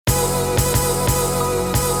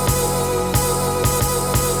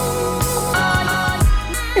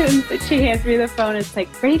she hands me the phone. It's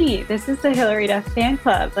like, Rainey, this is the Hillary Duff fan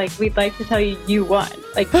club. Like, we'd like to tell you you won.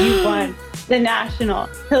 Like, you won the national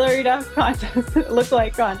Hillary Duff contest,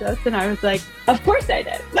 lookalike contest. And I was like, of course I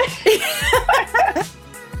did.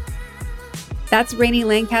 That's Rainey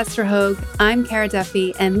Lancaster Hoag. I'm Cara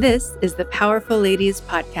Duffy, and this is the Powerful Ladies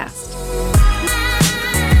Podcast.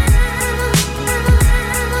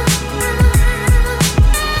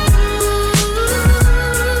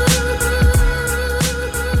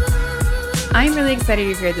 I'm really excited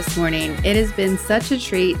you're here this morning. It has been such a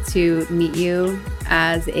treat to meet you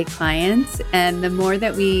as a client. And the more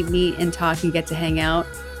that we meet and talk and get to hang out,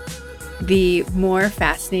 the more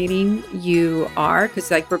fascinating you are.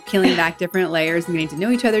 Because like we're peeling back different layers and getting to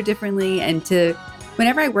know each other differently. And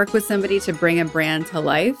whenever I work with somebody to bring a brand to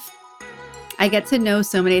life, I get to know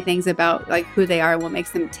so many things about like who they are and what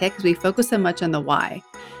makes them tick. Because we focus so much on the why,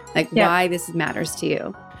 like why this matters to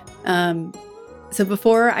you. So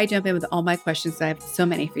before I jump in with all my questions, I have so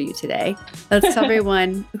many for you today. Let's tell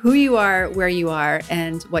everyone who you are, where you are,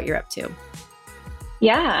 and what you're up to.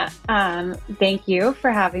 Yeah. Thank you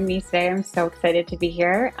for having me today. I'm so excited to be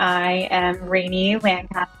here. I am Rainey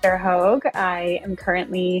Lancaster Hoag. I am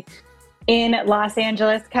currently in Los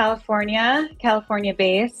Angeles, California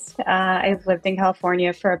based. I've lived in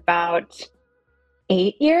California for about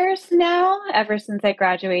 8 years now, ever since I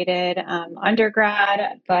graduated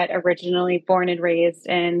undergrad, but originally born and raised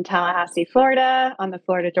in Tallahassee, Florida, on the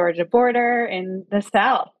Florida-Georgia border in the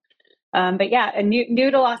South. But yeah, new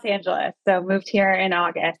to Los Angeles. So moved here in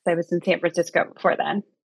August. I was in San Francisco before then,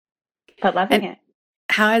 but loving it.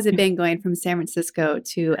 How has it been going from San Francisco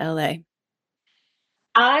to LA?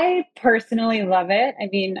 I personally love it. I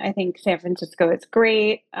mean, I think San Francisco is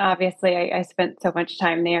great. Obviously, I spent so much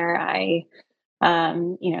time there. I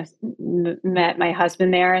met my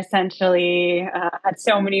husband there essentially, had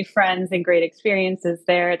so many friends and great experiences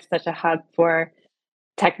there. It's such a hub for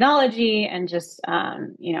technology and just, a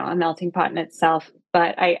melting pot in itself.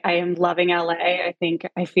 But I am loving LA. I think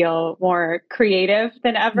I feel more creative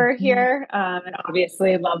than ever here. And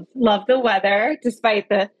obviously love the weather, despite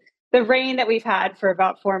the rain that we've had for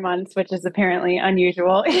about 4 months, which is apparently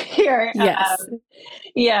unusual here. Yes.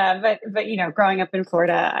 But growing up in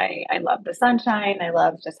Florida, I love the sunshine. I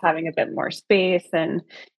love just having a bit more space and,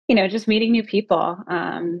 just meeting new people,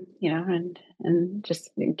 and just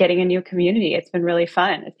getting a new community. It's been really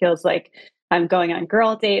fun. It feels like I'm going on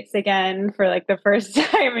girl dates again for like the first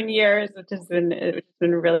time in years, it's been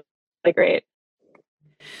really, really great.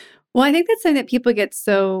 Well, I think that's something that people get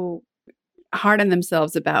so hard on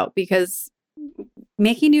themselves about, because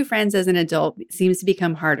making new friends as an adult seems to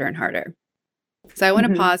become harder and harder. So I want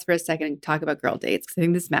to pause for a second and talk about girl dates, because I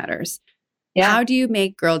think this matters. Yeah. How do you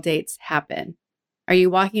make girl dates happen? Are you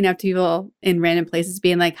walking up to people in random places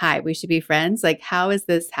being like, hi, we should be friends? Like, how is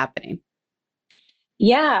this happening?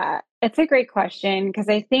 Yeah, it's a great question, because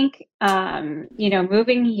I think,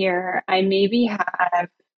 moving here, I maybe have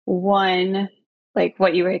one, like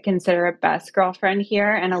what you would consider a best girlfriend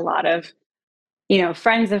here, and a lot of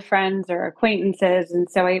friends of friends or acquaintances. And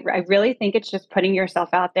so I really think it's just putting yourself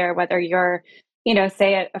out there, whether you're,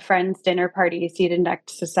 say at a friend's dinner party, seated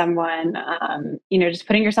next to someone, just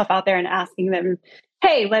putting yourself out there and asking them,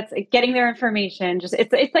 hey, getting their information. Just,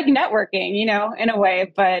 it's like networking, in a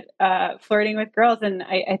way, but flirting with girls. And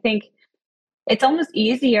I think it's almost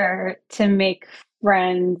easier to make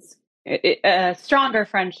friends, stronger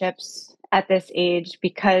friendships at this age,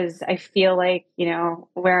 because I feel like,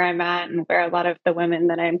 where I'm at and where a lot of the women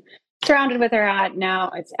that I'm surrounded with are at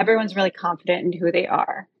now, everyone's really confident in who they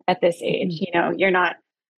are at this age. You're not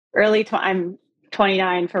I'm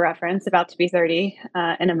 29 for reference, about to be 30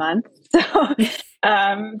 in a month. So,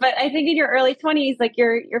 but I think in your early 20s, like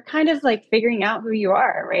you're kind of like figuring out who you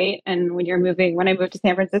are, right? And when I moved to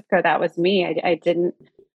San Francisco, that was me. I didn't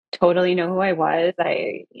totally know who I was.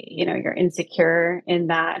 You're insecure in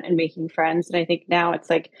that and making friends. And I think now it's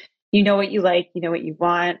like, what you like, what you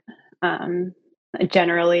want,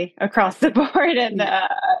 generally across the board. And,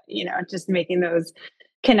 just making those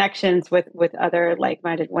connections with other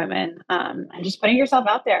like-minded women, and just putting yourself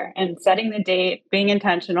out there and setting the date, being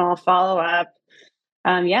intentional, follow up.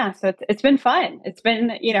 So it's been fun. It's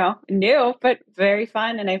been, new, but very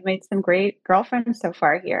fun. And I've made some great girlfriends so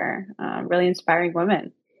far here, really inspiring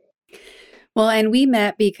women. Well, and we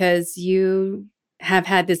met because you have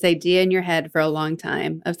had this idea in your head for a long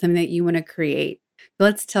time of something that you want to create.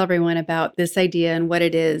 Let's tell everyone about this idea and what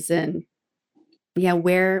it is, and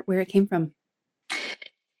where it came from.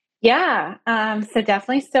 Yeah. So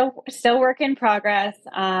definitely still work in progress.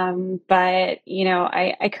 But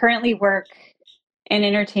I currently work in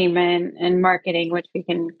entertainment and marketing, which we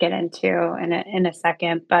can get into in a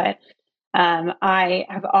second. But I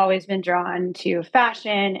have always been drawn to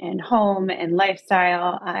fashion and home and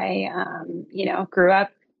lifestyle. Grew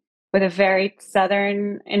up with a very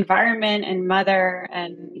Southern environment and mother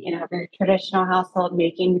and, a very traditional household,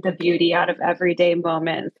 making the beauty out of everyday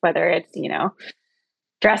moments, whether it's,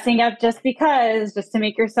 dressing up just to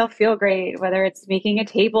make yourself feel great, whether it's making a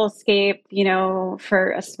tablescape,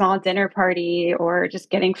 for a small dinner party, or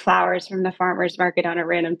just getting flowers from the farmer's market on a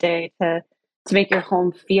random day to make your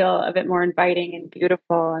home feel a bit more inviting and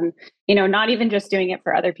beautiful. And, not even just doing it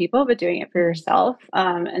for other people, but doing it for Mhm. yourself.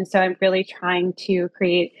 And so I'm really trying to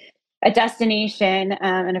create a destination,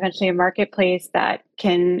 and eventually a marketplace that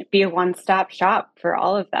can be a one-stop shop for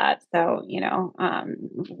all of that. So,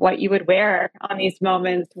 what you would wear on these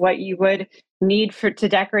moments, what you would need to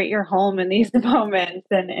decorate your home in these moments,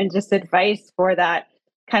 and just advice for that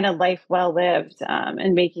kind of life well lived,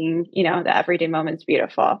 and making, the everyday moments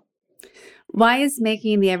beautiful. Why is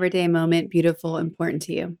making the everyday moment beautiful important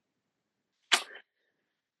to you?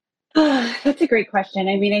 That's a great question.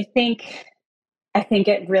 I mean, I think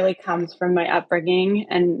it really comes from my upbringing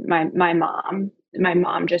and my mom. My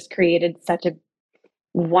mom just created such a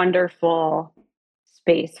wonderful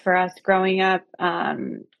space for us growing up.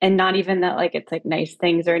 And not even that like it's like nice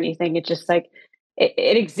things or anything. It just like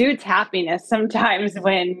it exudes happiness sometimes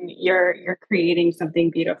when you're creating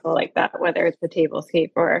something beautiful like that, whether it's a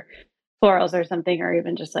tablescape or florals or something, or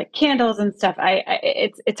even just like candles and stuff.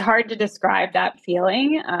 It's hard to describe that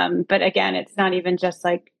feeling. But again, it's not even just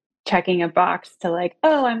like checking a box to like,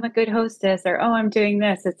 oh, I'm a good hostess, or oh, I'm doing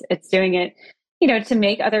this. It's doing it, to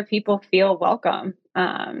make other people feel welcome,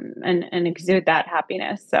 and exude that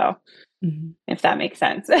happiness. So Mhm. if that makes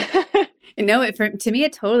sense. No, to me,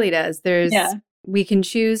 it totally does. Yeah. We can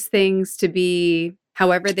choose things to be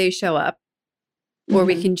however they show up, or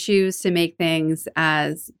we Hmm. can choose to make things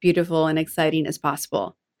as beautiful and exciting as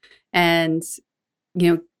possible. And, you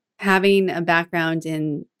know, having a background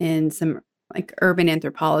in some like urban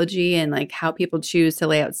anthropology and like how people choose to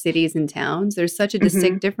lay out cities and towns, there's such a Hmm.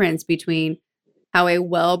 distinct difference between how a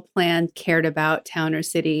well-planned, cared about town or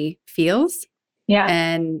city feels Yeah.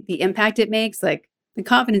 and the impact it makes, like the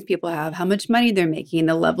confidence people have, how much money they're making,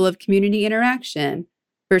 the level of community interaction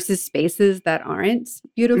versus spaces that aren't Hmm.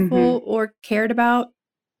 beautiful or cared about.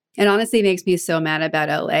 It honestly makes me so mad about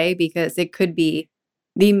LA because it could be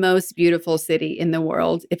the most beautiful city in the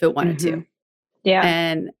world if it wanted Hmm. to. Yeah.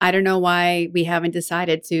 And I don't know why we haven't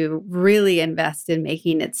decided to really invest in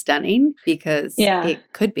making it stunning because Yeah.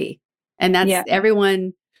 it could be. And that's Yeah.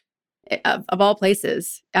 everyone of all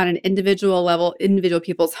places on an individual level, individual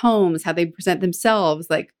people's homes, how they present themselves.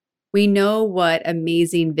 Like we know what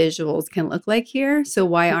amazing visuals can look like here. So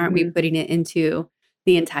why aren't we Hmm. putting it into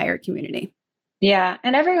the entire community? Yeah,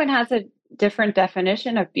 and everyone has a different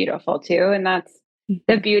definition of beautiful too, and that's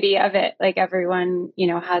the Mhm. beauty of it. Like everyone,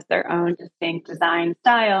 has their own distinct design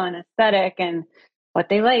style and aesthetic, and what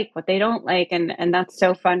they like, what they don't like, and that's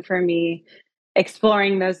so fun for me,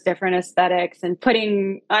 exploring those different aesthetics and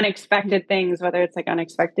putting unexpected things, whether it's like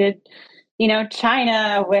unexpected,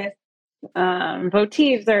 china with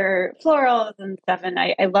votives or florals and stuff. And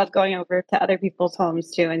I love going over to other people's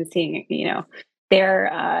homes too and seeing,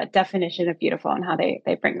 their definition of beautiful and how they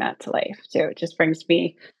bring that to life too. It just brings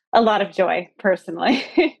me a lot of joy personally.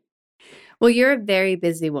 Well, you're a very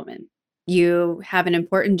busy woman. You have an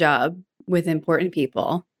important job with important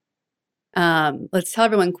people. Let's tell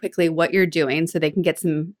everyone quickly what you're doing so they can get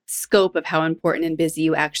some scope of how important and busy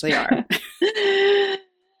you actually are.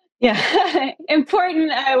 Yeah,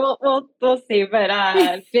 important. We'll see,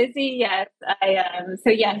 but busy. Yes, I am. So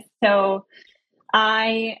yes, so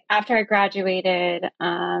after I graduated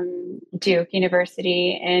Duke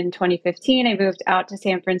University in 2015, I moved out to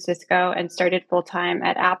San Francisco and started full time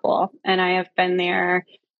at Apple. And I have been there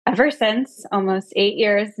ever since, almost 8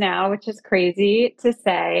 years now, which is crazy to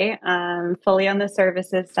say. Fully on the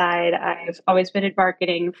services side, I've always been in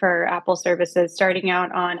marketing for Apple services, starting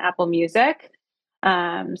out on Apple Music. So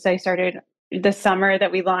I started the summer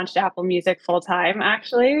that we launched Apple Music full time,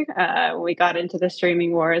 actually. We got into the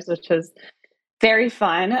streaming wars, which was very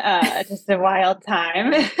fun, just a wild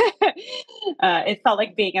time. It felt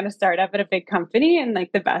like being in a startup at a big company in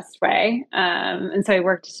like the best way. And so I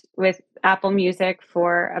worked with Apple Music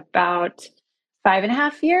for about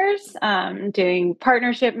 5.5 years, doing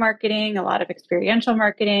partnership marketing, a lot of experiential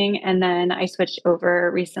marketing. And then I switched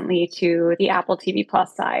over recently to the Apple TV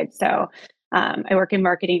Plus side. So I work in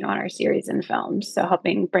marketing on our series and films, so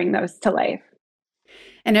helping bring those to life.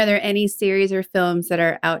 And are there any series or films that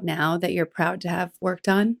are out now that you're proud to have worked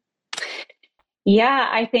on? Yeah,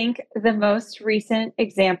 I think the most recent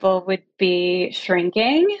example would be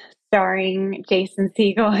Shrinking, starring Jason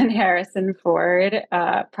Segel and Harrison Ford.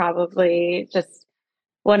 Probably just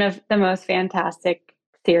one of the most fantastic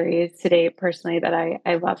series to date, personally, that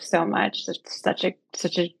I love so much. It's such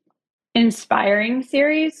a inspiring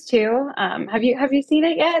series too. Have you seen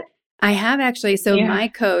it yet? I have actually. So Yeah. my Okay,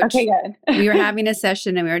 coach, we were good. having a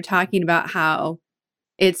session and we were talking about how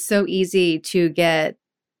it's so easy to get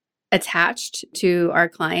attached to our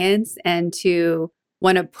clients and to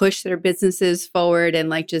want to push their businesses forward and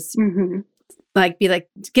like just hmm like be like,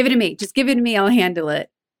 give it to me, just give it to me, I'll handle it.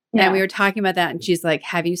 And we Yeah. were talking about that and she's like,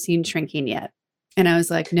 have you seen Shrinking yet? And I was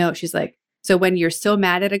like, no. She's like, so when you're so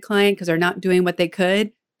mad at a client because they're not doing what they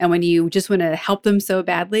could, and when you just want to help them so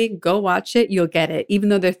badly, go watch it, you'll get it, even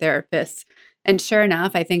though they're therapists. And sure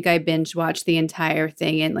enough, I think I binge watched the entire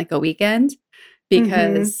thing in like a weekend hmm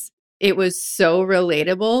because it was so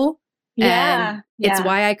relatable. And Yeah. it's Yeah.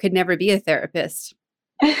 why I could never be a therapist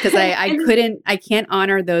because I And couldn't, I can't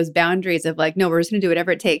honor those boundaries of like, no, we're just going to do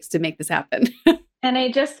whatever it takes to make this happen. and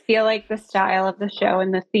I just feel like the style of the show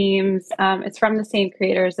and the themes, it's from the same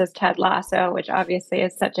creators as Ted Lasso, which obviously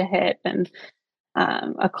is such a hit and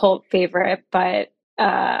a cult favorite. But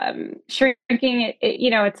Shrinking,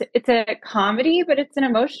 it's a comedy, but it's an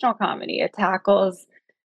emotional comedy. It tackles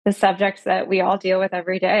the subjects that we all deal with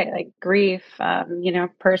every day, like grief.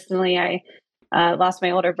 Personally, I lost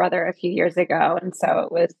my older brother a few years ago, and so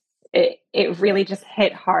it really just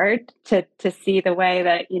hit hard to see the way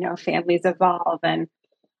that families evolve and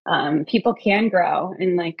people can grow,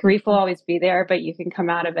 and like grief will always be there, but you can come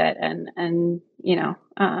out of it and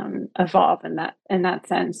evolve in that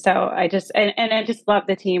sense. So and I just love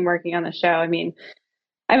the team working on the show. I mean,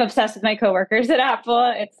 I'm obsessed with my coworkers at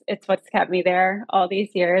Apple. It's what's kept me there all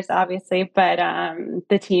these years, obviously. But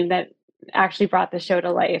the team that actually brought the show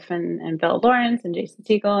to life, and Bill Lawrence and Jason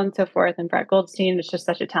Segel and so forth, and Brett Goldstein, it's just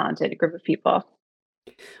such a talented group of people.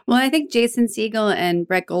 Well, I think Jason Segel and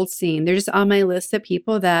Brett Goldstein, they're just on my list of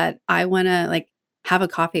people that I want to like have a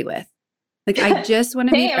coffee with. Like, I just want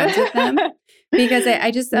to be Same. friends with them because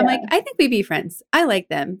I'm like, Yeah. I think we'd be friends. I like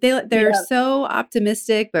them. They're Yeah. so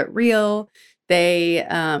optimistic, but real. They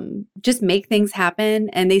just make things happen.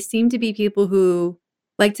 And they seem to be people who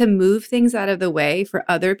like to move things out of the way for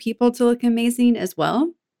other people to look amazing as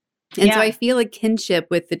well. And so I Yeah. feel a kinship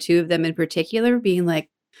with the two of them in particular, being like,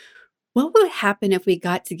 what would happen if we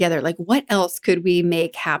got together? Like, what else could we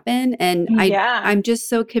make happen? And Yeah. I'm just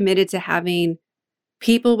so committed to having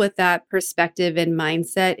people with that perspective and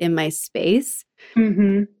mindset in my space.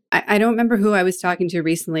 hmm I don't remember who I was talking to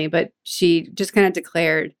recently, but she just kind of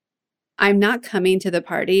declared, I'm not coming to the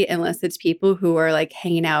party unless it's people who are like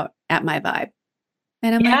hanging out at my vibe.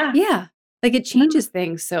 And I'm like, Yeah. yeah, like it No, changes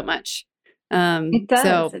things so much. it does.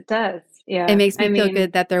 So It does. it Yeah. makes I me feel mean,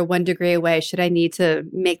 good that they're 1 degree away. Should I need to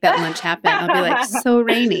make that lunch happen? I'll be like, so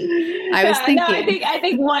Rainy, I was No, I thinking. think I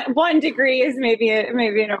think one degree is maybe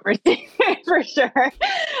an overstatement for sure.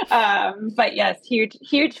 But yes, huge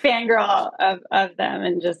fangirl of them,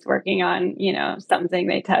 and just working on something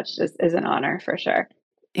they touched is an honor for sure.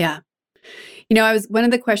 Yeah. I was one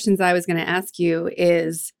of the questions I was going to ask you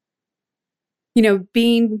is,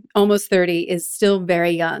 being almost 30 is still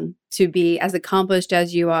very young to be as accomplished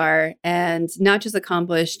as you are, and not just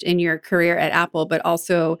accomplished in your career at Apple, but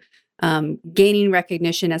also gaining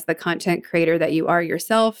recognition as the content creator that you are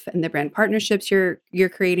yourself and the brand partnerships you're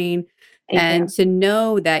creating, Thank and you. to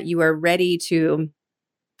know that you are ready to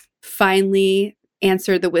finally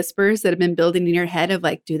answer the whispers that have been building in your head of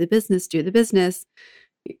like, do the business, do the business.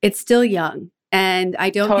 It's still young. And I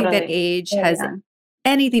don't think that Totally. age Very has young.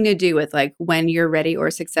 anything to do with like when you're ready or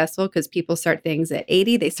successful because people start things at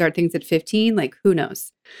 80, they start things at 15, like who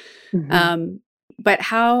knows. Mhm. um but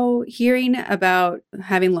how hearing about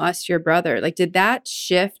having lost your brother, like did that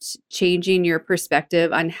shift changing your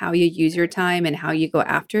perspective on how you use your time and how you go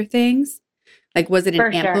after things? Like was it an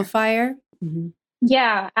For sure. amplifier? Mm-hmm.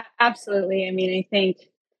 Yeah, absolutely. I mean, I think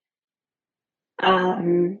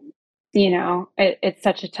um, it's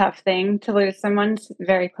such a tough thing to lose someone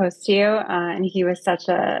very close to you, and he was such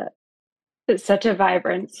a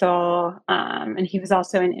vibrant soul, and he was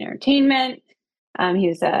also in entertainment. He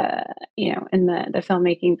was in the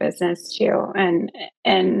filmmaking business too, and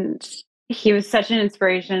he was such an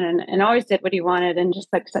inspiration, and always did what he wanted, and just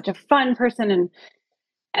like such a fun person,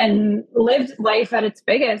 and lived life at its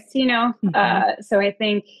biggest. Mm-hmm. So I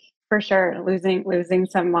think for sure losing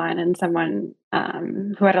someone, and someone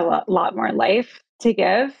who had a lot more life to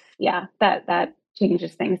give, yeah, that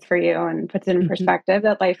changes things for you and puts it in Mm-hmm. perspective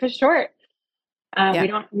that life is short. we Yeah.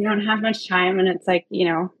 don't we don't have much time, and it's like,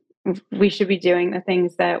 we should be doing the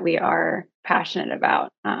things that we are passionate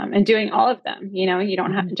about, and doing all of them. You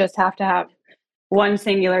don't Mhm. just have to have one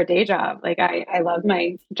singular day job. Like I love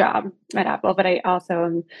my job at Apple, but I also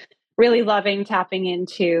am really loving tapping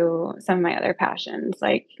into some of my other passions,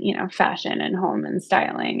 like, fashion and home and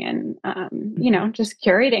styling and, Mhm. just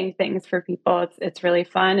curating things for people. It's really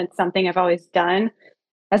fun. It's something I've always done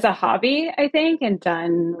as a hobby, I think, and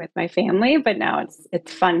done with my family. But now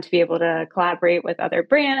it's fun to be able to collaborate with other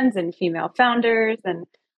brands and female founders, and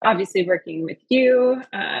obviously working with you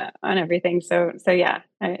on everything. So yeah,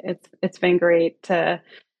 it's been great to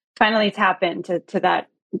finally tap into that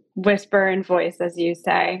whisper and voice, as you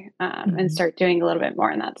say, and Mhm. start doing a little bit more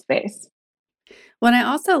in that space. Well, and I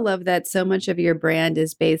also love that so much of your brand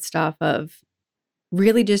is based off of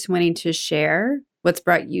really just wanting to share what's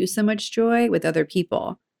brought you so much joy with other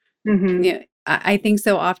people. Hmm. Yeah, I think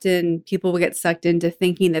so often people will get sucked into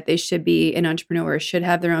thinking that they should be an entrepreneur, should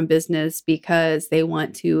have their own business because they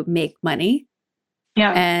want to make money.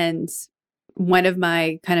 Yeah. And one of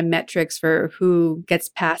my kind of metrics for who gets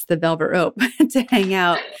past the velvet rope to hang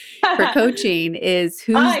out for coaching is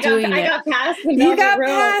Oh, who's doing I it. got past the You velvet got rope.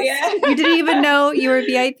 past. Yeah. You didn't even know you were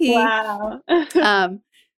VIP. Wow. Um,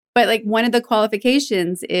 but like one of the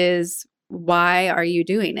qualifications is why are you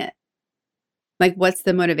doing it? Like, what's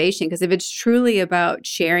the motivation? Because if it's truly about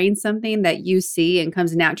sharing something that you see and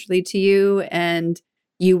comes naturally to you and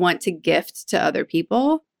you want to gift to other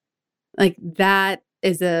people, like that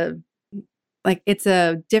is it's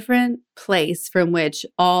a different place from which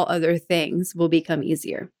all other things will become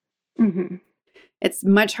easier. Hmm. It's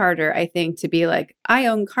much harder, I think, to be like, I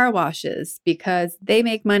own car washes because they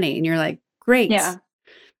make money. And you're like, great. Yeah.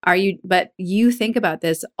 But you think about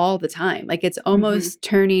this all the time. Like it's Hmm. almost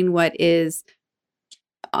turning what is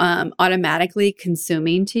automatically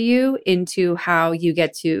consuming to you into how you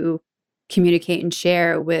get to communicate and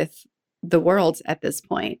share with the world at this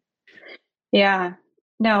point. Yeah.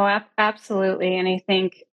 No, absolutely. And I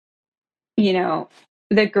think, you know,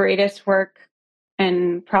 the greatest work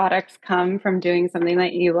and products come from doing something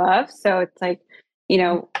that you love. So it's like, you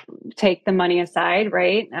know, take the money aside,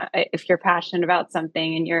 right? If you're passionate about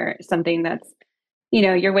something and you're something that's,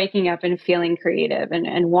 you're waking up and feeling creative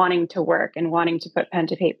and wanting to work and wanting to put pen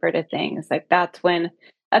to paper to things, like that's when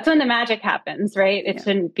the magic happens, right? It Yeah.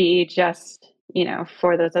 shouldn't be just,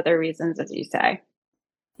 for those other reasons, as you say.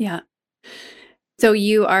 Yeah. So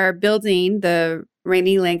you are building the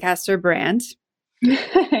Rainey Lancaster brand.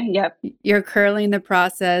 Yep. You're currently in the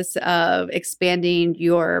process of expanding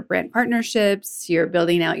your brand partnerships. You're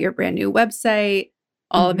building out your brand new website.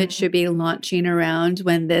 All of it Hmm. should be launching around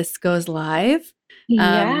when this goes live. Um,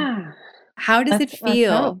 Yeah. how does it Let's hope.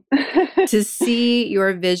 feel to see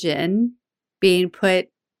your vision being put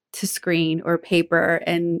to screen or paper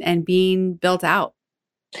and being built out?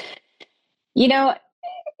 you know,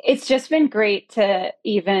 it's just been great to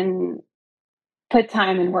even put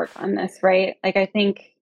time and work on this, right? Like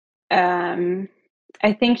um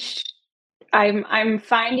I think I'm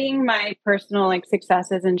finding my personal like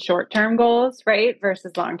successes in short-term goals, right?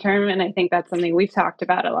 Versus long-term, and I think that's something we've talked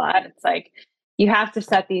about a lot. It's like you have to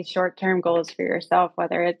set these short-term goals for yourself,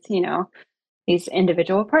 whether it's, these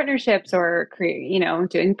individual partnerships or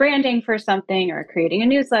doing branding for something or creating a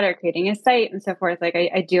newsletter, creating a site and so forth. Like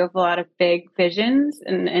I do have a lot of big visions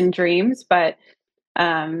and dreams, but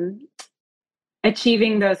um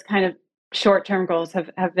achieving those kind of short-term goals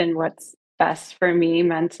have been what's best for me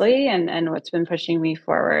mentally and what's been pushing me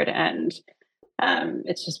forward. And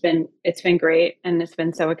it's been great, and it's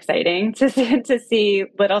been so exciting to see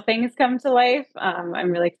little things come to life.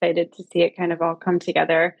 I'm really excited to see it kind of all come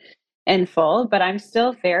together in full, but I'm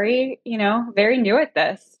still very new at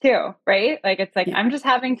this too, right? Like it's like Yeah. I'm just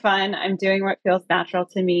having fun. I'm doing what feels natural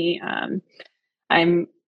to me. I'm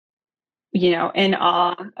in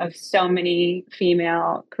awe of so many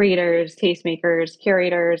female creators, tastemakers,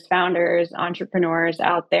 curators, founders, entrepreneurs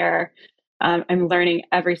out there. I'm learning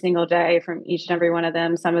every single day from each and every one of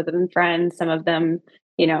them. Some of them friends, some of them,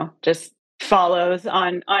 just follows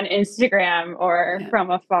on Instagram or Yeah. from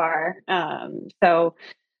afar. So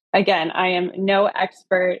again, I am no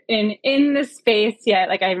expert in this space yet.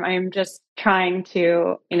 Like I'm just trying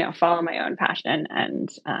to follow my own passion and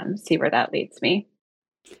see where that leads me.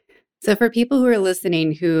 So for people who are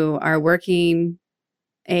listening who are working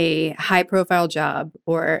a high profile job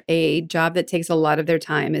or a job that takes a lot of their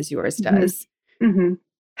time as yours Hmm. does, Hmm.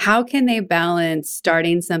 how can they balance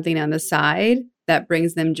starting something on the side that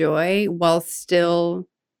brings them joy while still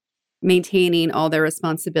maintaining all their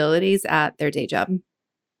responsibilities at their day job?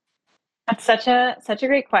 That's such a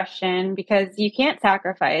great question because you can't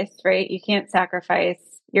sacrifice, right? You can't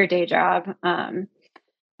sacrifice your day job.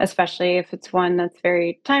 especially if it's one that's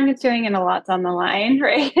very time consuming and a lot's on the line,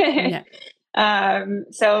 right? Yeah.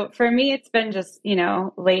 So for me, it's been just,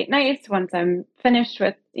 late nights once I'm finished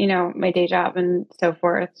with, my day job and so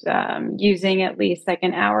forth, using at least like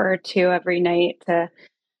an hour or two every night to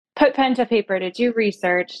put pen to paper, to do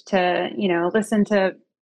research, to, listen to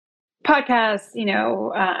podcasts,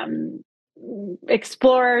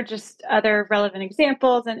 explore just other relevant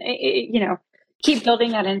examples and, keep building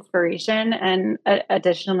that inspiration. And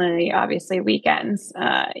additionally, obviously weekends,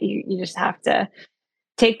 you just have to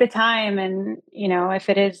take the time. And, if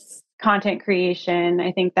it is content creation,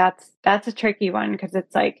 I think that's a tricky one, because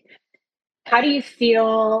it's like, how do you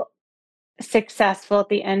feel successful at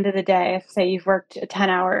the end of the day? If, say, you've worked a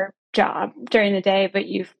 10-hour job during the day, but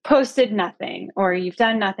you've posted nothing or you've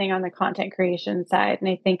done nothing on the content creation side. And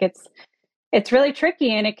I think it's really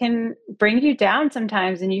tricky, and it can bring you down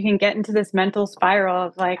sometimes, and you can get into this mental spiral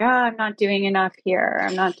of like, oh, I'm not doing enough here,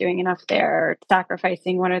 I'm not doing enough there,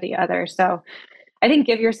 sacrificing one or the other. So I think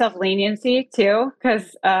give yourself leniency too,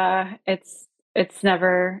 because it's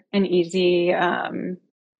never an easy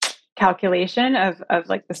calculation of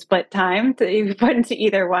like the split time that you put into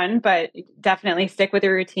either one, but definitely stick with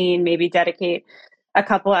your routine. Maybe dedicate a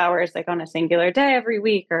couple hours like on a singular day every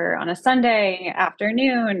week or on a Sunday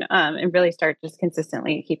afternoon, and really start just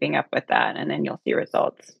consistently keeping up with that, and then you'll see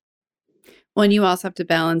results. Well, and you also have to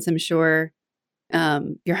balance, I'm sure,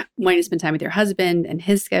 you're wanting to spend time with your husband and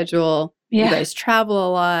his schedule. You Yeah. guys travel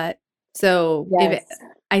a lot. So Yes.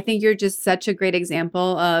 I think you're just such a great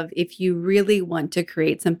example of, if you really want to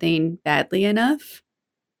create something badly enough,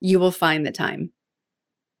 you will find the time.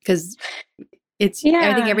 Because I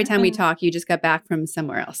think every Yeah. time we talk, you just got back from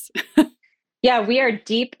somewhere else. Yeah, we are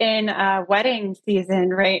deep in wedding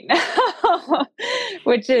season right now,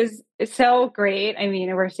 which is so great. I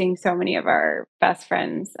mean, we're seeing so many of our best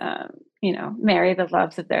friends, marry the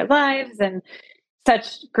loves of their lives, and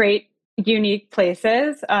such great, unique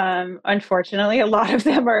places. Unfortunately, a lot of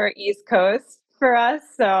them are East Coast for us,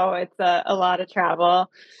 so it's a lot of travel.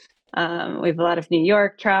 We have a lot of New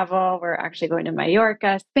York travel. We're actually going to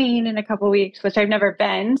Mallorca, Spain in a couple weeks, which I've never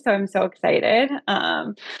been, so I'm so excited.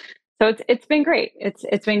 So it's been great.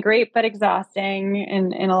 It's been great, but exhausting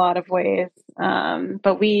in a lot of ways.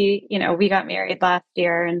 But we got married last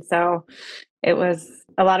year, and so it was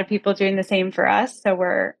a lot of people doing the same for us. So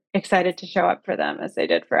we're excited to show up for them as they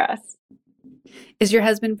did for us. Is your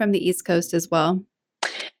husband from the East Coast as well?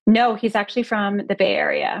 No, he's actually from the Bay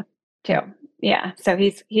Area too. Yeah, so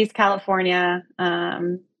he's California.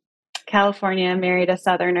 California, married a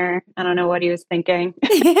Southerner. I don't know what he was thinking.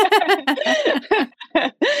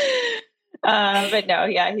 But no,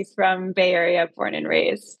 yeah, he's from Bay Area, born and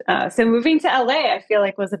raised. So moving to LA, I feel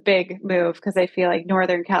like was a big move, because I feel like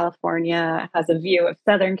Northern California has a view of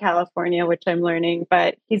Southern California, which I'm learning,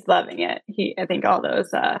 but he's loving it. I think all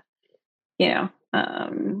those, you know,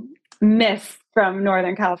 myths from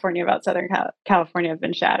Northern California about Southern California have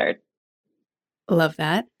been shattered. Love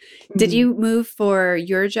that. Did Mhm. you move for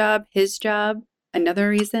your job, his job, another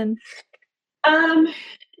reason? Um,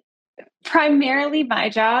 Primarily my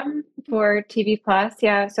job for TV Plus.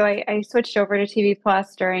 Yeah. So I switched over to TV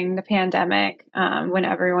Plus during the pandemic, when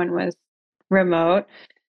everyone was remote.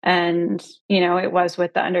 And, it was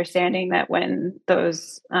with the understanding that when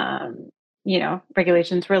those,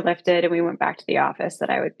 regulations were lifted and we went back to the office, that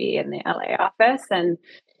I would be in the LA office. And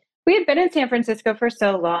we had been in San Francisco for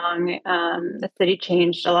so long. The city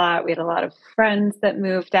changed a lot. We had a lot of friends that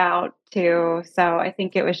moved out too. So I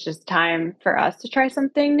think it was just time for us to try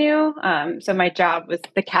something new. So my job was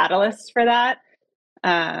the catalyst for that.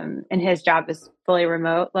 And his job is fully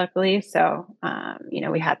remote, luckily. So,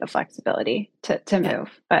 we had the flexibility to Yeah.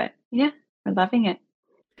 move. But yeah, we're loving it.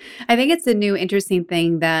 I think it's a new interesting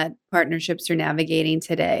thing that partnerships are navigating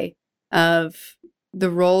today, of the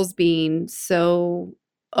roles being so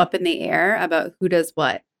up in the air about who does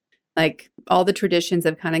what. Like, all the traditions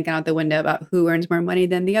have kind of gone out the window about who earns more money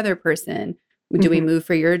than the other person. Do we Hmm. move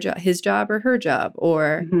for your job, his job, or her job?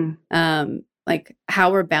 Or Hmm. like,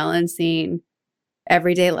 how we're balancing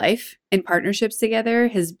everyday life in partnerships together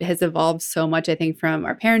has evolved so much, I think, from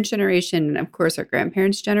our parents' generation and of course our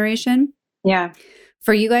grandparents' generation. Yeah.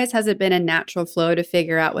 For you guys, has it been a natural flow to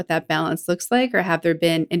figure out what that balance looks like, or have there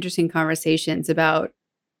been interesting conversations about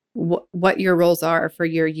what your roles are for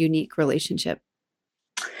your unique relationship?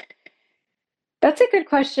 That's a good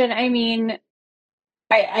question. I mean,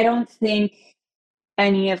 I don't think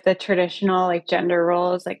any of the traditional like gender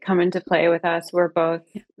roles like come into play with us. We're both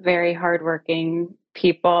Yeah. very hardworking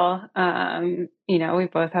people. We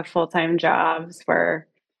both have full-time jobs. We're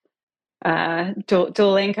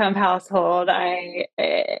dual income household. I've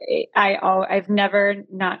never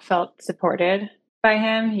not felt supported by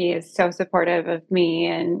him. He is so supportive of me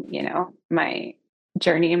and, my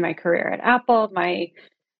journey in my career at Apple, my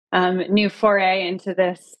new foray into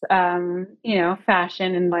this,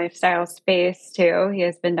 fashion and lifestyle space too. He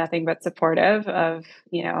has been nothing but supportive of,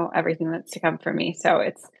 everything that's to come for me. So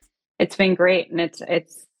it's been great. And it's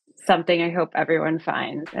something I hope everyone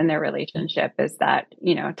finds in their relationship is that,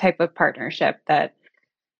 type of partnership that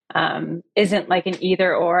isn't like an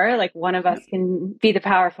either or, like one of us can be the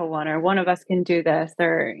powerful one, or one of us can do this,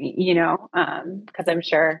 or, because I'm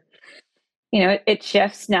sure it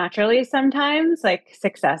shifts naturally sometimes, like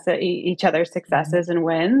each other's successes and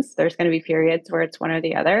wins. There's going to be periods where it's one or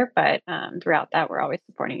the other, but throughout that, we're always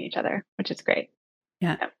supporting each other, which is great.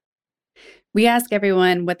 Yeah. Yeah. We ask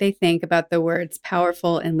everyone what they think about the words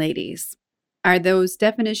powerful and ladies. Are those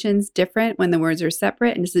definitions different when the words are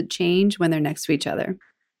separate, and does it change when they're next to each other?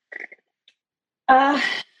 Uh,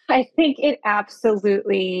 I think it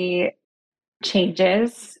absolutely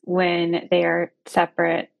changes when they are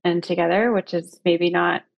separate and together, which is maybe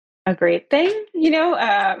not a great thing.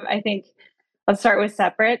 I think let's start with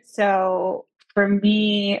separate. So for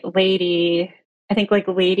me, lady, I think like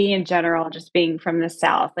lady in general, just being from the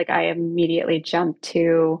South, like I immediately jump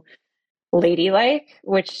to ladylike,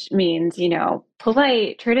 which means,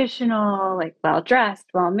 polite, traditional, like well dressed,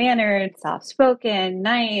 well mannered, soft spoken,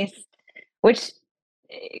 nice, which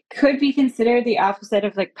could be considered the opposite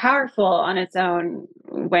of like powerful on its own,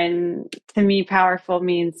 when to me powerful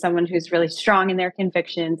means someone who's really strong in their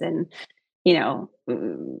convictions and, you know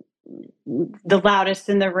the loudest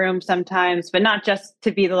in the room sometimes, but not just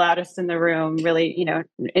to be the loudest in the room, really,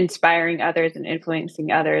 inspiring others and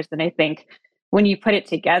influencing others. And I think when you put it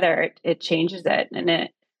together, it changes it, and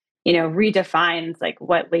it, redefines like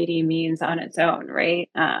what lady means on its own, right?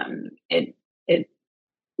 It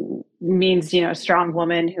means, strong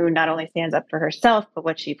woman who not only stands up for herself, but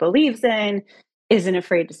what she believes in, isn't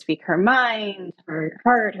afraid to speak her mind, her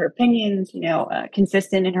heart, her opinions,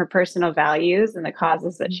 consistent in her personal values and the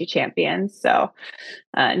causes that she champions. So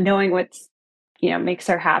knowing what's, makes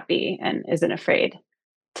her happy and isn't afraid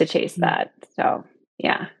to chase that. So,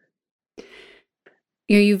 yeah.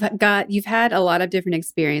 You've had a lot of different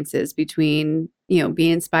experiences between,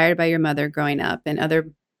 being inspired by your mother growing up and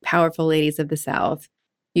other powerful ladies of the South.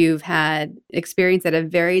 You've had experience at a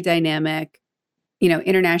very dynamic,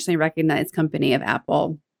 internationally recognized company of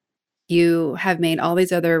Apple. You have made all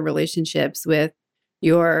these other relationships with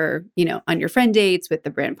on your friend dates, with the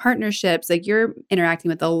brand partnerships. Like, you're interacting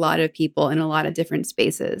with a lot of people in a lot of different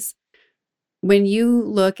spaces. When you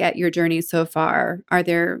look at your journey so far, are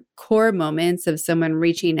there core moments of someone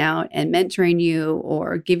reaching out and mentoring you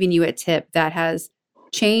or giving you a tip that has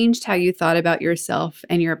changed how you thought about yourself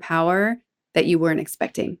and your power that you weren't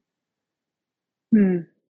expecting? Hmm.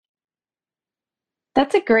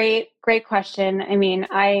 That's a great, great question. I mean,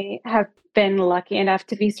 I have been lucky enough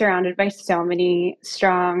to be surrounded by so many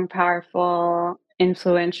strong, powerful,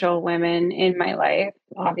 influential women in my life.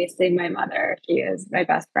 Obviously, my mother, she is my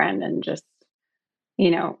best friend and just,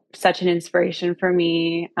 such an inspiration for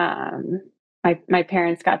me. My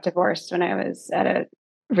parents got divorced when I was at a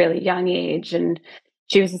really young age, and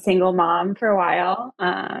she was a single mom for a while,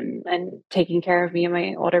 and taking care of me and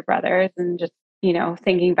my older brothers, and just,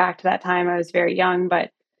 thinking back to that time, I was very young, but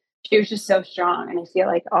she was just so strong. And I feel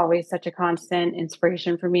like always such a constant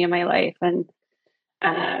inspiration for me in my life. And,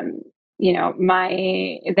 um,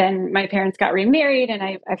 my parents got remarried, and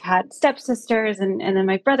I've had stepsisters, and then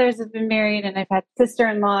my brothers have been married, and I've had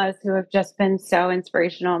sister-in-laws who have just been so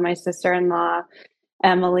inspirational. My sister-in-law,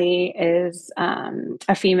 Emily, is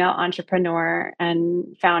a female entrepreneur and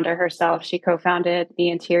founder herself. She co-founded the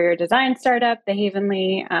interior design startup, The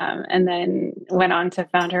Havenly, and then went on to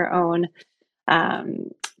found her own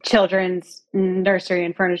um, children's nursery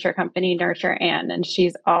and furniture company, Nurture Ann. And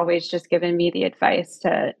she's always just given me the advice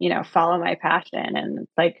to, follow my passion. And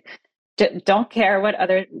it's like, don't care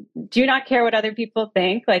do not care what other people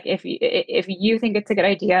think. Like if you think it's a good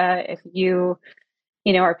idea, if you,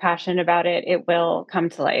 are passionate about it, it will come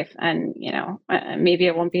to life. And, maybe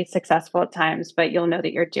it won't be successful at times, but you'll know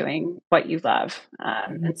that you're doing what you love.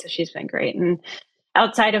 And so she's been great. And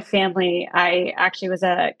outside of family, I actually was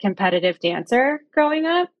a competitive dancer growing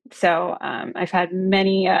up. So I've had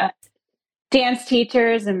many dance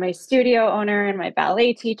teachers, and my studio owner and my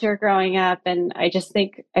ballet teacher growing up. And I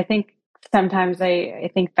think sometimes I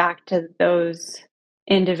think back to those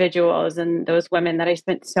individuals and those women that I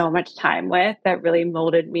spent so much time with that really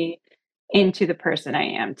molded me into the person I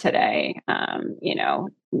am today.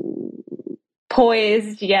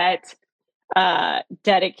 Poised yet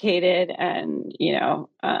dedicated and,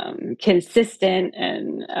 consistent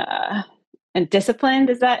and disciplined.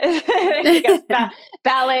 Is that, I guess,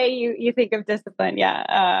 ballet, you think of discipline.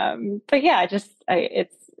 Yeah. But yeah,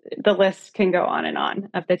 it's, the list can go on and on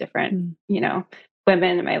of the different, Mm.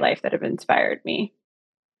 women in my life that have inspired me.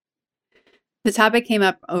 The topic came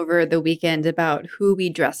up over the weekend about who we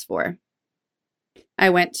dress for.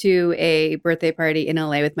 I went to a birthday party in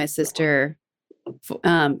LA with my sister,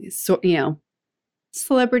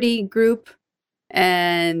 celebrity group,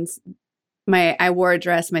 and I wore a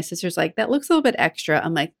dress. My sister's like, "That looks a little bit extra."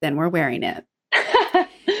 I'm like, "Then we're wearing it."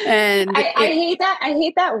 And I hate that. I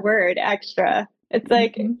hate that word extra. It's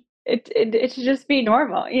like, Mhm. it should just be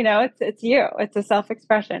normal. It's you. It's a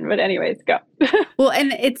self-expression. But anyways, go. Well,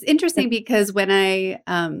 and it's interesting because when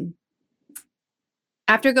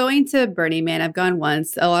after going to Burning Man, I've gone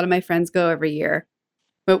once. A lot of my friends go every year.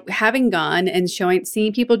 But having gone and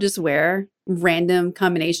seeing people just wear random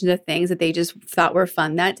combinations of things that they just thought were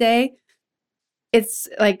fun that day, it's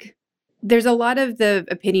like there's a lot of the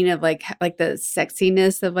opinion of like the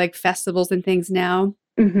sexiness of like festivals and things now.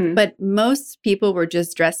 Hmm. But most people were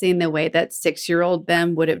just dressing the way that 6-year-old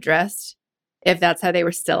them would have dressed if that's how they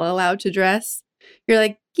were still allowed to dress. You're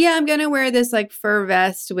like, yeah, I'm going to wear this like fur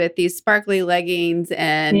vest with these sparkly leggings.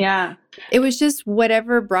 And Yeah. it was just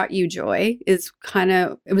whatever brought you joy it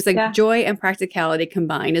was like Yeah. joy and practicality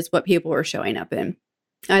combined is what people were showing up in,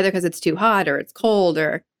 either because it's too hot or it's cold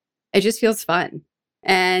or it just feels fun.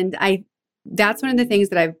 And that's one of the things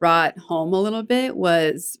that I've brought home a little bit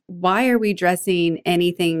was why are we dressing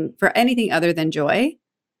anything other than joy?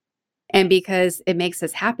 And because it makes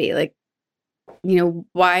us happy. Like,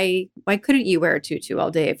 why couldn't you wear a tutu all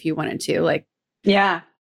day if you wanted to? Like, Yeah.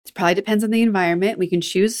 it probably depends on the environment. We can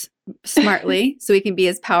choose smartly so we can be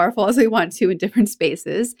as powerful as we want to in different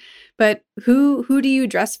spaces. But who do you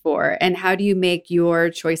dress for and how do you make your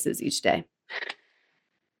choices each day?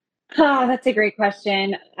 Oh, that's a great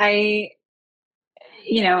question.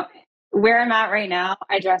 You know, where I'm at right now,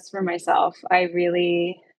 I dress for myself. I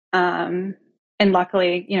really, and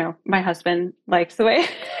luckily, my husband likes the way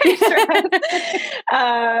I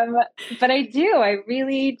dress. But I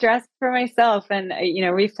really dress for myself. And,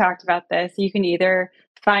 we've talked about this. You can either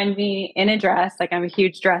find me in a dress, like I'm a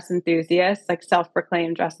huge dress enthusiast, like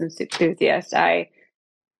self-proclaimed dress enthusiast.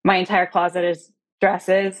 My entire closet is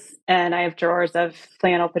dresses and I have drawers of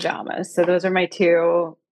flannel pajamas. So those are my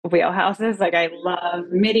two wheelhouses. Like I love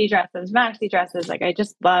midi dresses, maxi dresses. Like I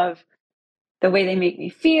just love the way they make me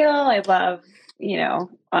feel. I love, you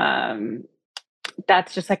know,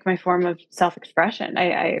 that's just like my form of self-expression.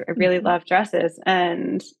 I really Mhm. love dresses.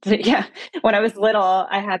 And yeah, when I was little,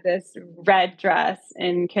 I had this red dress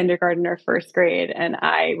in kindergarten or first grade, and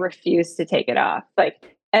I refused to take it off.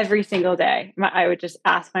 Like every single day, I would just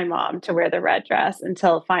ask my mom to wear the red dress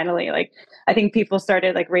until finally, like, I think people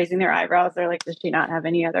started like raising their eyebrows. They're like, does she not have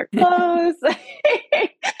any other clothes?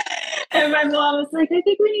 And my mom was like, I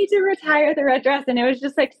think we need to retire the red dress. And it was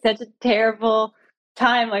just like such a terrible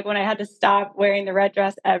time, like when I had to stop wearing the red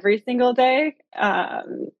dress every single day.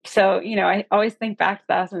 So, I always think back to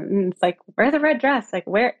that and it's like, wear the red dress, like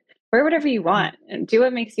wear whatever you want and do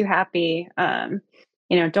what makes you happy.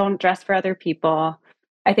 Don't dress for other people.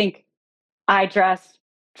 I think I dress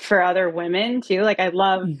for other women too. Like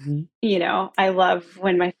Mhm. I love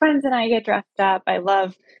when my friends and I get dressed up. I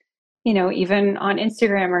love even on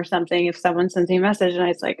Instagram or something, if someone sends me a message and I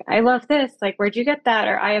was like, I love this, like, where'd you get that?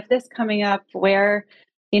 Or I have this coming up where,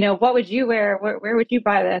 what would you wear? Where would you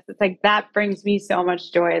buy this? It's like, that brings me so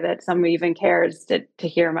much joy that someone even cares to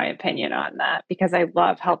hear my opinion on that because I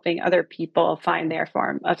love helping other people find their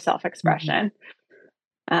form of Mhm. self-expression.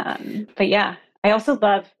 But yeah, I also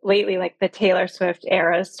love lately like the Taylor Swift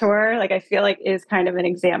Eras tour. Like I feel like is kind of an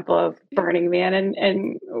example of Burning Man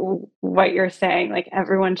and what you're saying. Like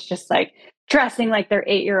everyone's just like dressing like their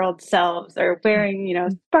 8-year-old selves or wearing,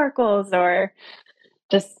 sparkles or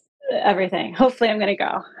just everything. Hopefully I'm gonna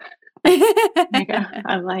go.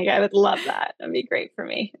 I'm like, I would love that. That'd be great for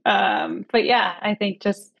me. But yeah, I think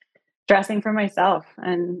just dressing for myself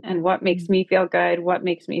and what makes me feel good, what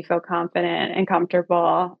makes me feel confident and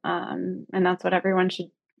comfortable. And that's what everyone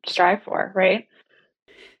should strive for, right?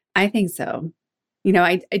 I think so.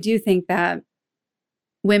 I do think that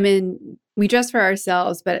women, we dress for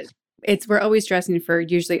ourselves, but we're always dressing for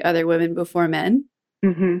usually other women before men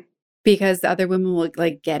Hmm. because the other women will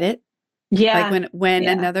like get it. Like Yeah. when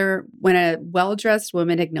Yeah. when a well-dressed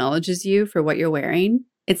woman acknowledges you for what you're wearing,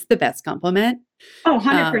 it's the best compliment. Oh, Um,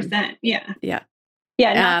 100%. Yeah. yeah.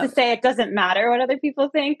 Yeah. Not Uh, to say it doesn't matter what other people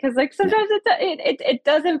think, because like no. sometimes it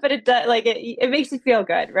doesn't, but it does like it makes you feel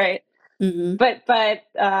good, right? But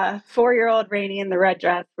 4-year-old Rainey in the red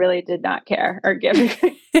dress really did not care or give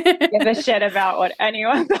a shit about what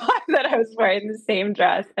anyone thought, that I was wearing the same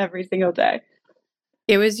dress every single day.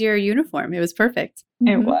 It was your uniform. It was perfect.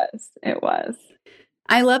 It was. It was.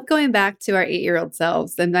 I love going back to our 8-year-old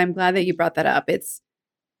selves, and I'm glad that you brought that up.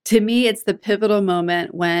 To me, it's the pivotal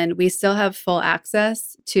moment when we still have full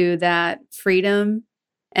access to that freedom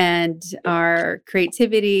and our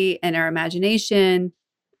creativity and our imagination.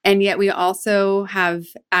 And yet we also have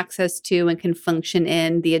access to and can function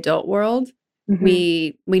in the adult world. Mm-hmm.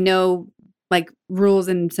 We know like rules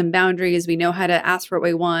and some boundaries. We know how to ask for what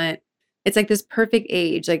we want. It's like this perfect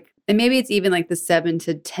age, like, and maybe it's even like the 7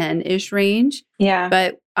 to 10-ish range. Yeah.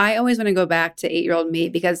 But I always want to go back to 8-year-old me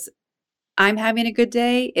because I'm having a good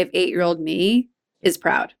day if 8-year-old me is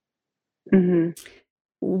proud. Mm-hmm.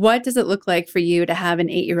 What does it look like for you to have an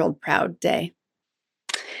 8-year-old proud day?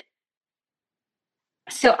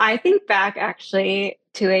 So I think back actually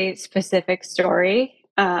to a specific story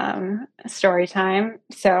time.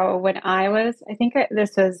 So when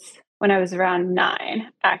this was when I was around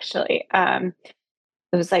 9, actually.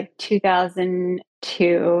 It was like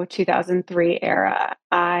 2002, 2003 era.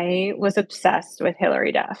 I was obsessed with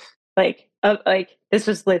Hillary Duff. Like this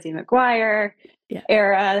was Lizzie McGuire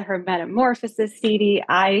era, her Metamorphosis CD.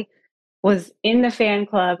 I was in the fan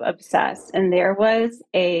club obsessed, and there was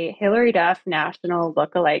a Hillary Duff national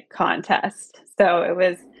lookalike contest. So it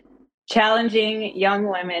was challenging young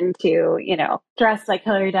women to, dress like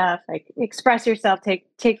Hillary Duff, like express yourself,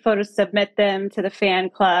 take photos, submit them to the fan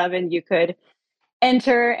club, and you could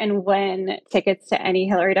enter and win tickets to any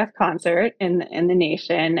Hillary Duff concert in the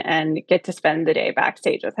nation and get to spend the day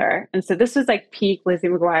backstage with her. And so this was like peak Lizzie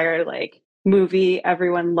McGuire, like movie.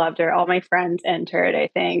 Everyone loved her. All my friends entered, I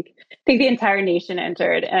think. I think the entire nation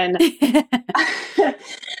entered. And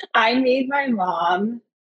I made my mom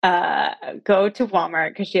go to Walmart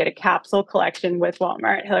because she had a capsule collection with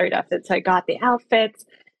Walmart. Hillary Duff did. So I got the outfits.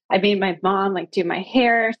 I made my mom like do my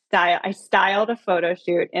hair style. I styled a photo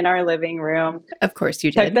shoot in our living room. Of course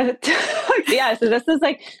you did. Yeah. So this is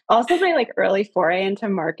like also my like early foray into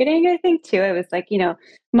marketing, I think too. It was like,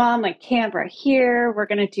 mom, like camera here. We're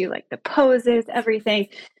going to do like the poses, everything.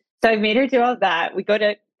 So I made her do all that. We go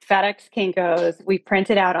to FedEx Kinko's. We print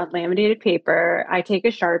it out on laminated paper. I take a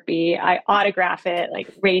Sharpie. I autograph it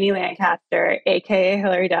like Rainey Lancaster, AKA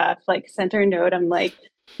Hillary Duff, like sent her a note. I'm like,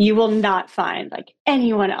 you will not find like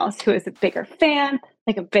anyone else who is a bigger fan,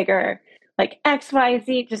 like a bigger like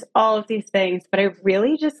XYZ, just all of these things. But I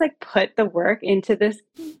really just like put the work into this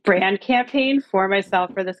brand campaign for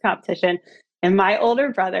myself for this competition. And my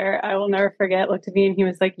older brother, I will never forget, looked at me and he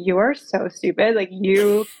was like, "You are so stupid. Like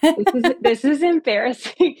this is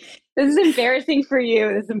embarrassing. This is embarrassing for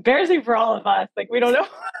you. This is embarrassing for all of us. Like we don't know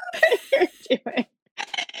what you're doing."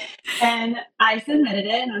 And I submitted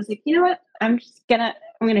it and I was like, you know what? I'm going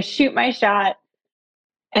to shoot my shot.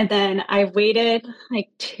 And then I waited like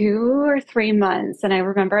 2 or 3 months. And I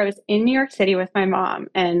remember I was in New York City with my mom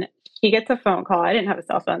and she gets a phone call. I didn't have a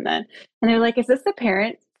cell phone then. And they're like, "Is this the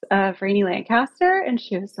parents of Rainey Lancaster?" And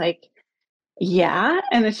she was like, "Yeah."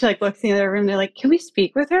 And then she like looks in the other room. They're like, "Can we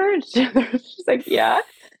speak with her?" And she's like, "Yeah."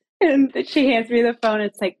 And she hands me the phone.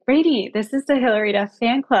 It's like, "Rainey, this is the Hillary Duff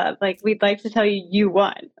fan club. Like, we'd like to tell you you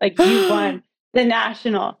won. Like, you won the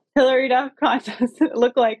national Hillary Duff contest,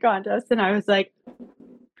 lookalike contest." And I was like,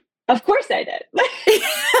 "Of course I did."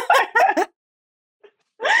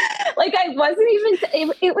 Like, I wasn't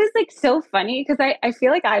even, it was like so funny because I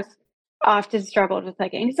feel like I've often struggled with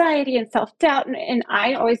like anxiety and self-doubt. And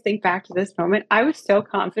I always think back to this moment. I was so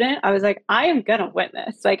confident. I was like, I am going to win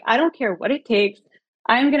this. Like, I don't care what it takes.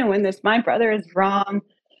 I'm going to win this. My brother is wrong.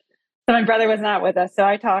 So my brother was not with us. So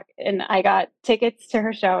I talked and I got tickets to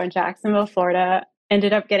her show in Jacksonville, Florida.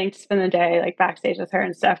 Ended up getting to spend the day like backstage with her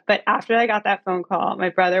and stuff. But after I got that phone call, my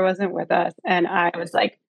brother wasn't with us. And I was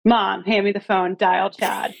like, "Mom, hand me the phone, dial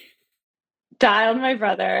Chad." Dialed my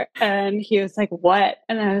brother and he was like, "What?"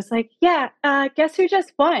 And I was like, "Yeah, guess who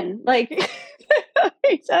just won?" Like,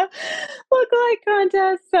 lookalike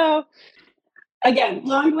contest. So again,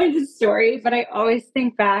 long-winded story, but I always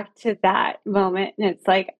think back to that moment and it's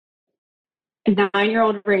like, a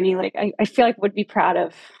 9-year-old Rainey, like I feel like would be proud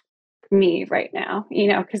of me right now,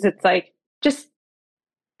 because it's like, just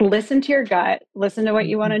listen to your gut, listen to what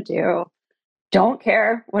you want to do. Don't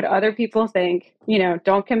care what other people think,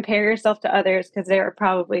 don't compare yourself to others because there are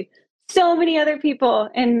probably so many other people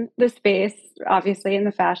in the space, obviously in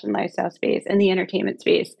the fashion lifestyle space and the entertainment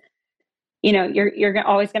space. You're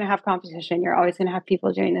always going to have competition. You're always going to have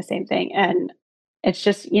people doing the same thing. And it's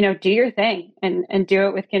just, do your thing and do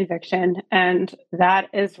it with conviction. And that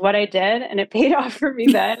is what I did. And it paid off for me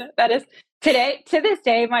then. That is to this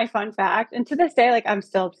day, my fun fact. And to this day, like I'm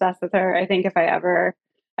still obsessed with her. I think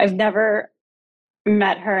I've never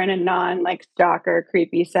met her in a non like stalker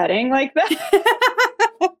creepy setting like that.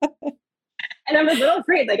 And I'm a little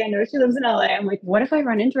afraid. Like I know she lives in LA. I'm like, what if I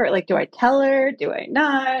run into her? Like, do I tell her? Do I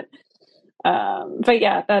not? But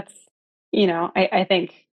yeah, that's, I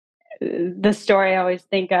think the story I always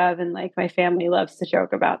think of, and like my family loves to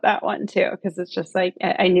joke about that one too, because it's just like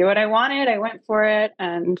I knew what I wanted, I went for it,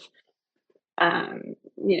 and um,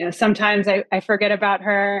 sometimes I forget about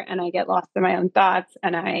her and I get lost in my own thoughts,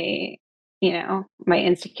 and my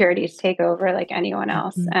insecurities take over like anyone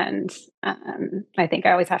else, Mhm. and I think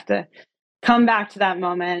I always have to come back to that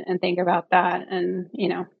moment and think about that, and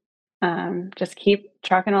just keep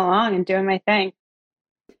trucking along and doing my thing.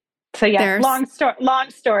 So yes, There's long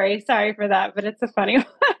story. Sorry for that, but it's a funny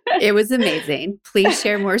It was amazing. Please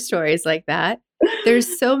share more stories like that.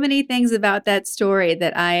 There's so many things about that story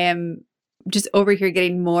that I am just over here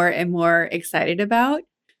getting more and more excited about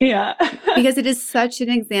Yeah. because it is such an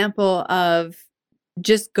example of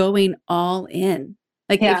just going all in.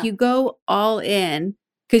 Like if Yeah. you go all in,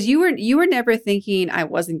 because you were never thinking I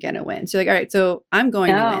wasn't gonna win. So like, all right, so I'm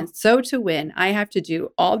going to win. No. So to win, I have to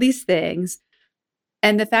do all these things.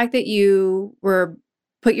 And the fact that you were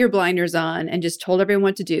put your blinders on and just told everyone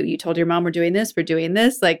what to do. You told your mom we're doing this.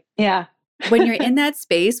 Like Yeah. when you're in that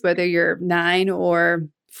space, whether you're 9 or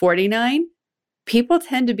 49, people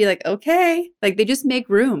tend to be like, okay, like they just make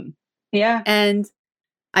room. Yeah. And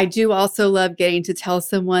I do also love getting to tell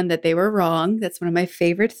someone that they were wrong. That's one of my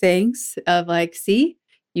favorite things of like, see,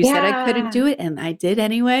 you said I couldn't Yeah. do it and I did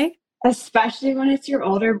anyway. Especially when it's your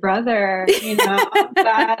older brother,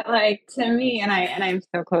 that like to me, and I'm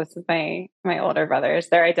so close with my older brothers.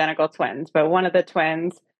 They're identical twins, but one of the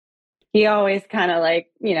twins, he always kind of like,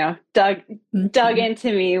 dug Mhm.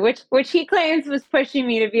 into me, which he claims was pushing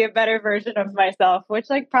me to be a better version of myself, which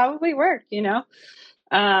like probably worked.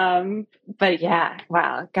 Um, but yeah,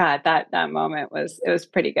 wow, God, that moment was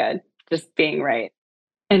pretty good. Just being right.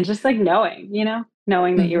 And just like knowing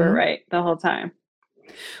that you were Mhm. right the whole time.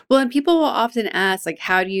 Well, and people will often ask, like,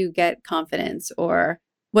 how do you get confidence? Or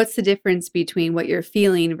what's the difference between what you're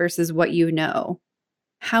feeling versus what you know?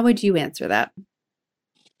 How would you answer that?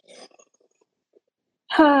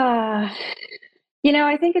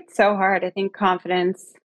 I think it's so hard. I think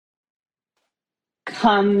confidence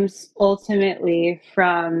comes ultimately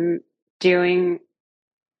from doing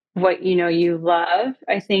what you love.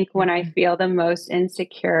 I think when I Mhm. feel the most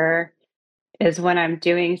insecure is when I'm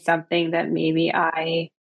doing something that maybe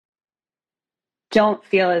I don't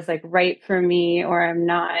feel is like right for me, or I'm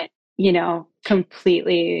not,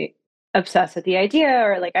 completely obsessed with the idea,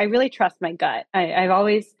 or like I really trust my gut. I've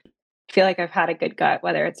always feel like I've had a good gut,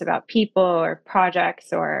 whether it's about people or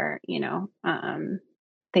projects or,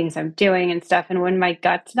 things I'm doing and stuff. And when my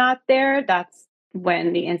gut's not there, that's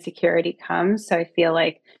when the insecurity comes. So I feel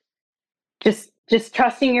like just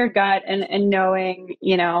trusting your gut and knowing,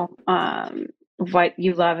 what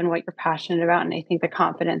you love and what you're passionate about. And I think the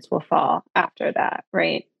confidence will fall after that,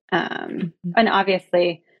 right? Mhm. And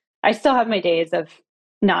obviously I still have my days of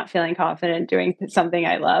not feeling confident doing something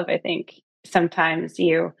I love. I think sometimes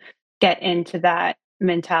you get into that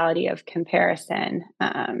mentality of comparison,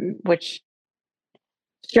 which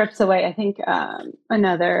strips away. I think a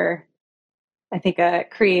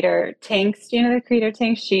creator Tanks. Do you know the creator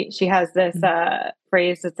Tanks? She has this Mhm.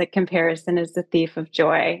 phrase that's like comparison is the thief of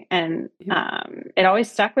joy, and Yep. it always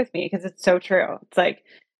stuck with me because it's so true. It's like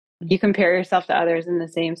you compare yourself to others in the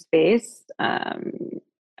same space,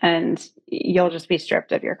 and you'll just be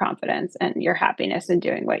stripped of your confidence and your happiness in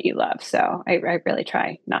doing what you love. So I really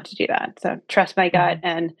try not to do that. So trust my gut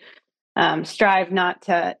Mhm. and strive not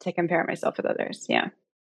to compare myself with others. Yeah.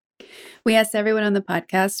 We asked everyone on the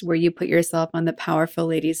podcast where you put yourself on the powerful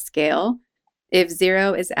ladies scale. If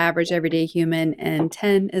 0 is average everyday human and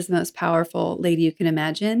 10 is the most powerful lady you can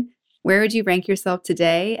imagine, where would you rank yourself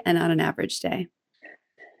today and on an average day?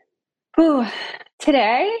 Ooh,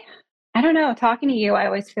 today, I don't know. Talking to you, I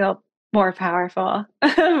always feel more powerful,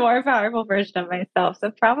 a more powerful version of myself.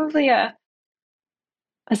 So probably a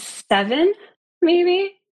 7,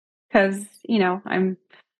 maybe, because I'm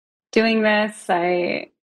doing this.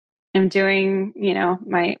 I am doing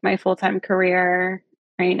my full time career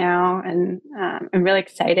right now, and I'm really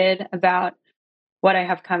excited about what I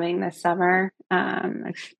have coming this summer.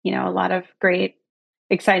 I've, a lot of great,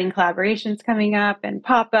 exciting collaborations coming up and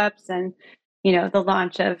pop ups, and the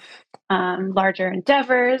launch of larger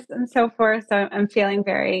endeavors and so forth. So I'm feeling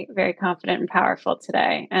very, very confident and powerful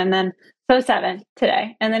today. And then So 7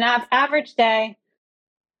 today. And then average day,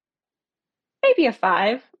 maybe a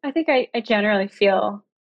 5. I think I generally feel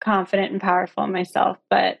confident and powerful in myself,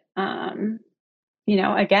 but,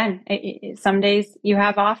 again, some days you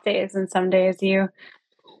have off days and some days you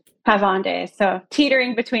have on days. So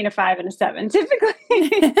teetering between a 5 and a 7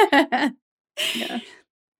 typically. Yeah.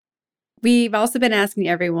 We've also been asking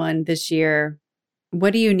everyone this year,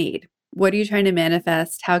 what do you need? What are you trying to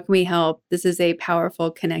manifest? How can we help? This is a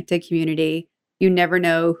powerful, connected community. You never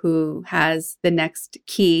know who has the next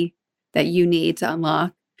key that you need to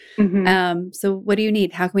unlock. So what do you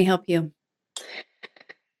need? How can we help you?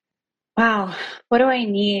 Wow. What do I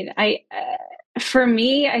need? For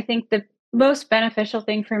me, I think the most beneficial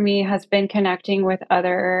thing for me has been connecting with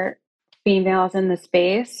other females in the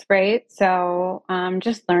space, right? So,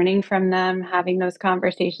 just learning from them, having those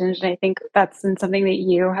conversations. And I think that's been something that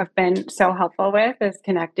you have been so helpful with is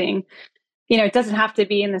connecting. It doesn't have to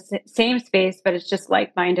be in the same space, but it's just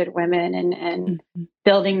like-minded women and Mhm.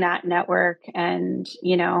 building that network and,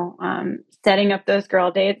 setting up those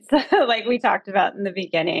girl dates like we talked about in the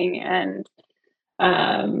beginning. And,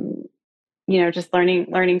 um, just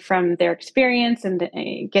learning from their experience and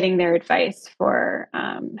getting their advice for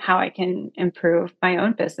how I can improve my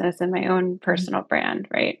own business and my own personal brand,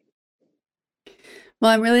 right?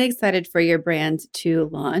 Well, I'm really excited for your brand to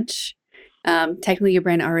launch. Technically, your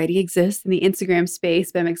brand already exists in the Instagram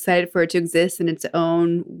space, but I'm excited for it to exist in its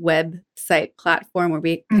own website platform where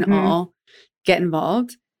we can Mm-hmm. all get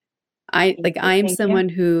involved. I'm Thank you. someone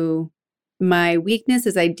who my weakness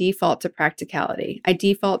is I default to practicality. I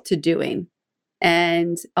default to doing.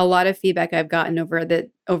 And a lot of feedback I've gotten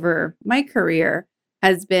over my career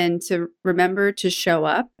has been to remember to show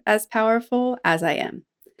up as powerful as I am.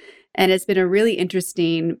 And it's been a really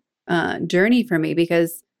interesting journey for me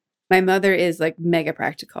because my mother is like mega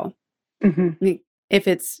practical. Mm-hmm. Like, if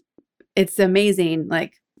it's amazing,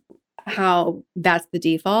 like how that's the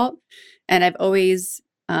default. And I've always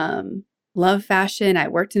loved fashion. I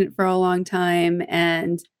worked in it for a long time,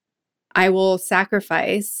 and I will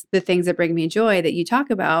sacrifice the things that bring me joy that you talk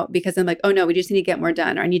about because I'm like, oh no, we just need to get more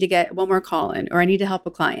done, or I need to get one more call in, or I need to help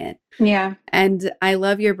a client. Yeah. And I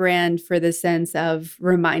love your brand for the sense of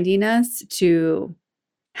reminding us to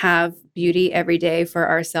have beauty every day for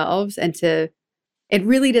ourselves it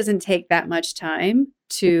really doesn't take that much time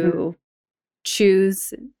Mm-hmm. to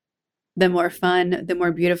choose the more fun, the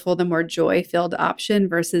more beautiful, the more joy filled option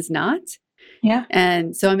versus not. Yeah.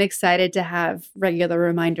 And so I'm excited to have regular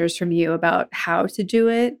reminders from you about how to do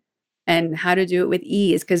it and how to do it with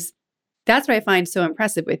ease. Because that's what I find so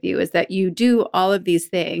impressive with you is that you do all of these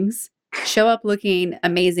things, show up looking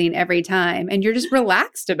amazing every time, and you're just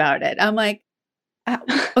relaxed about it. I'm like,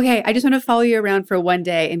 okay, I just want to follow you around for one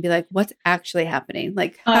day and be like, what's actually happening?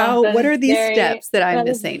 Like, Oh, what are these steps that I'm that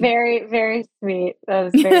is missing? very, very sweet.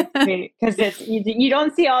 That is very sweet because it's you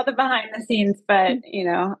don't see all the behind the scenes, but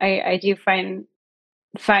I do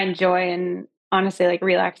find joy and honestly like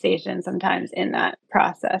relaxation sometimes in that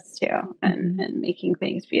process too, Mhm. and making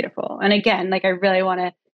things beautiful. And again, like I really want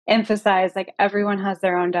to emphasize like everyone has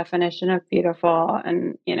their own definition of beautiful,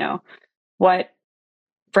 and what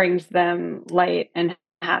brings them light and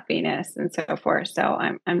happiness and so forth. So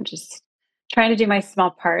I'm just trying to do my small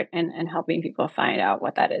part and helping people find out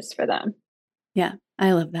what that is for them. Yeah,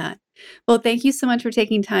 I love that. Well, thank you so much for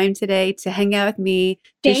taking time today to hang out with me,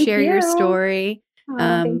 to Thank share your you. story. Oh,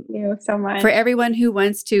 thank you so For much. everyone who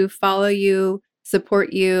wants to follow you,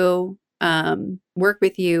 support you, work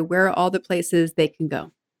with you, where are all the places they can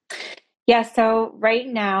go? Yeah, so right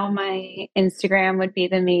now my Instagram would be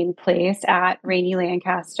the main place at Rainey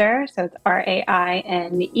Lancaster. So it's Rainey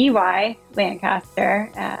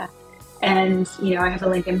Lancaster. And I have a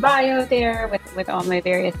link in bio there with all my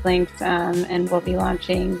various links, and we'll be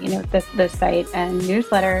launching the site and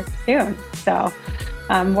newsletter soon. So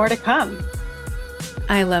more to come.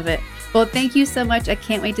 I love it. Well, thank you so much. I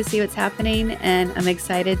can't wait to see what's happening, and I'm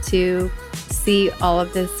excited to see all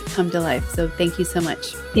of this come to life. So thank you so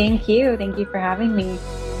much. Thank you. Thank you for having me.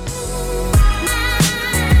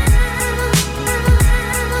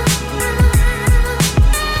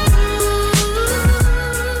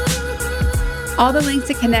 All the links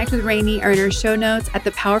to connect with Rainey are in our show notes at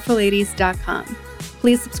thepowerfulladies.com.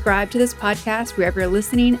 Please subscribe to this podcast wherever you're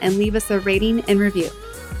listening and leave us a rating and review.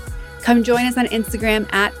 Come join us on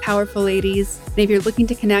Instagram at Powerful Ladies. And if you're looking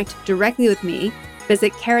to connect directly with me,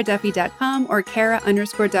 visit karaduffy.com or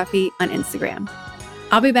Kara_Duffy on Instagram.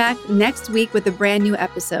 I'll be back next week with a brand new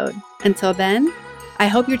episode. Until then, I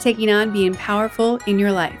hope you're taking on being powerful in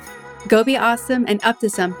your life. Go be awesome and up to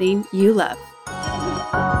something you love.